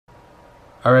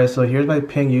Alright, so here's my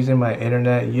ping using my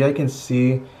internet. You guys can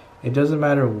see it doesn't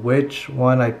matter which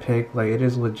one I pick, like it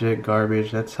is legit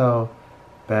garbage. That's how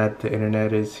bad the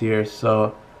internet is here.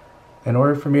 So in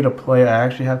order for me to play, I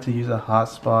actually have to use a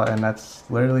hotspot, and that's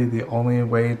literally the only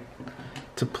way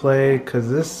to play, because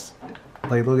this,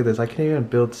 like, look at this, I can't even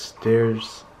build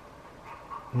stairs.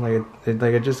 Like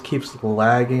it just keeps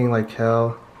lagging like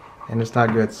hell, and it's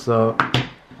not good. So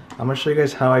I'm gonna show you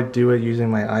guys how I do it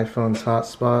using my iPhone's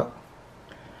hotspot,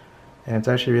 and it's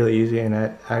actually really easy and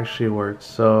it actually works.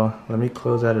 So let me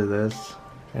close out of this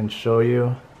and show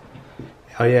you.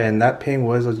 Oh yeah, and that ping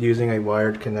was using a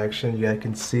wired connection, you guys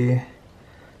can see.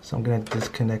 So I'm gonna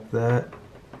disconnect that.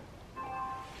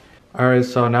 Alright,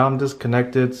 so now I'm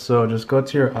disconnected, so just go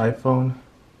to your iPhone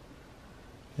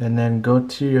and then go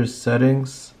to your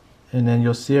settings, and then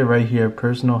you'll see it right here,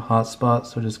 personal hotspot.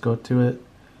 So just go to it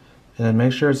and then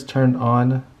make sure it's turned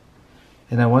on.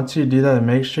 And then once you do that,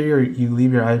 make sure you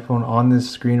leave your iPhone on this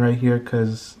screen right here,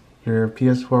 because your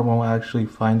PS4 won't actually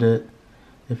find it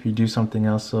if you do something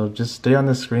else. So just stay on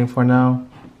the screen for now,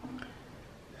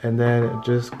 and then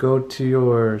just go to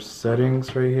your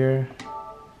settings right here,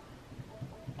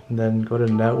 and then go to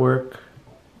network,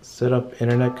 set up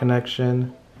internet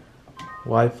connection,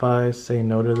 Wi-Fi, say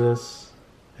no to this,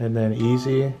 and then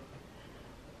easy,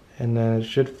 and then it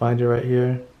should find it right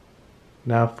here.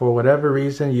 Now for whatever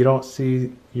reason you don't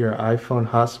see your iPhone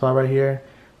hotspot right here,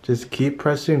 just keep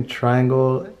pressing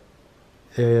triangle.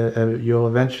 You'll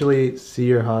eventually see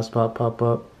your hotspot pop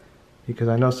up, because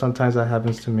I know sometimes that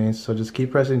happens to me. So just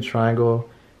keep pressing triangle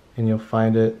and you'll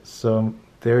find it. So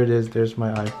there it is, there's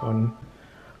my iPhone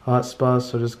hotspot.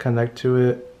 So just connect to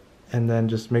it, and then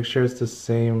just make sure it's the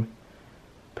same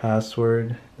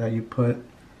password that you put.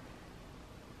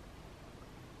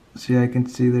 See, I can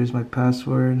see there's my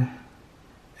password,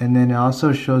 and then it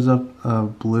also shows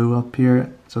up blue up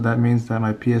here, so that means that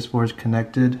my PS4 is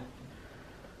connected.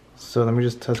 So let me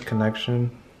just test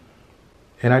connection,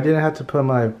 and I didn't have to put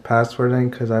my password in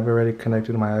because I've already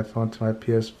connected my iPhone to my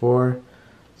PS4.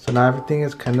 So now everything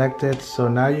is connected. So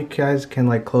now you guys can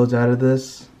like close out of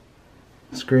this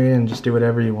screen and just do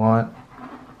whatever you want.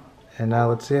 And now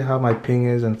let's see how my ping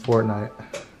is in Fortnite.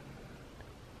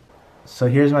 So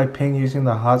here's my ping using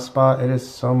the hotspot. It is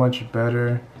so much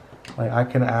better. Like, I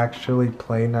can actually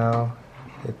play now.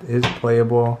 It is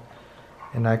playable,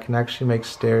 and I can actually make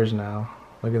stairs now.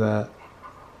 Look at that.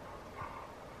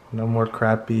 No more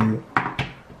crappy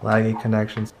laggy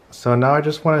connections. So now I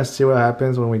just want to see what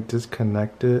happens when we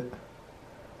disconnect it.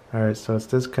 Alright, so it's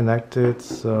disconnected,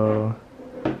 so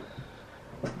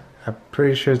I'm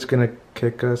pretty sure it's gonna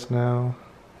kick us now.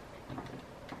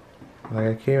 Like,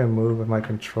 I can't even move with my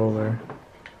controller.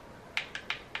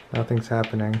 Nothing's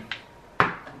happening.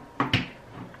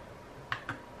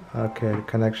 Okay,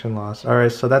 connection lost.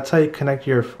 Alright, so that's how you connect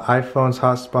your iPhone's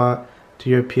hotspot to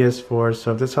your PS4.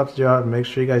 So if this helps you out, make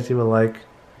sure you guys leave a like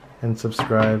and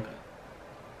subscribe.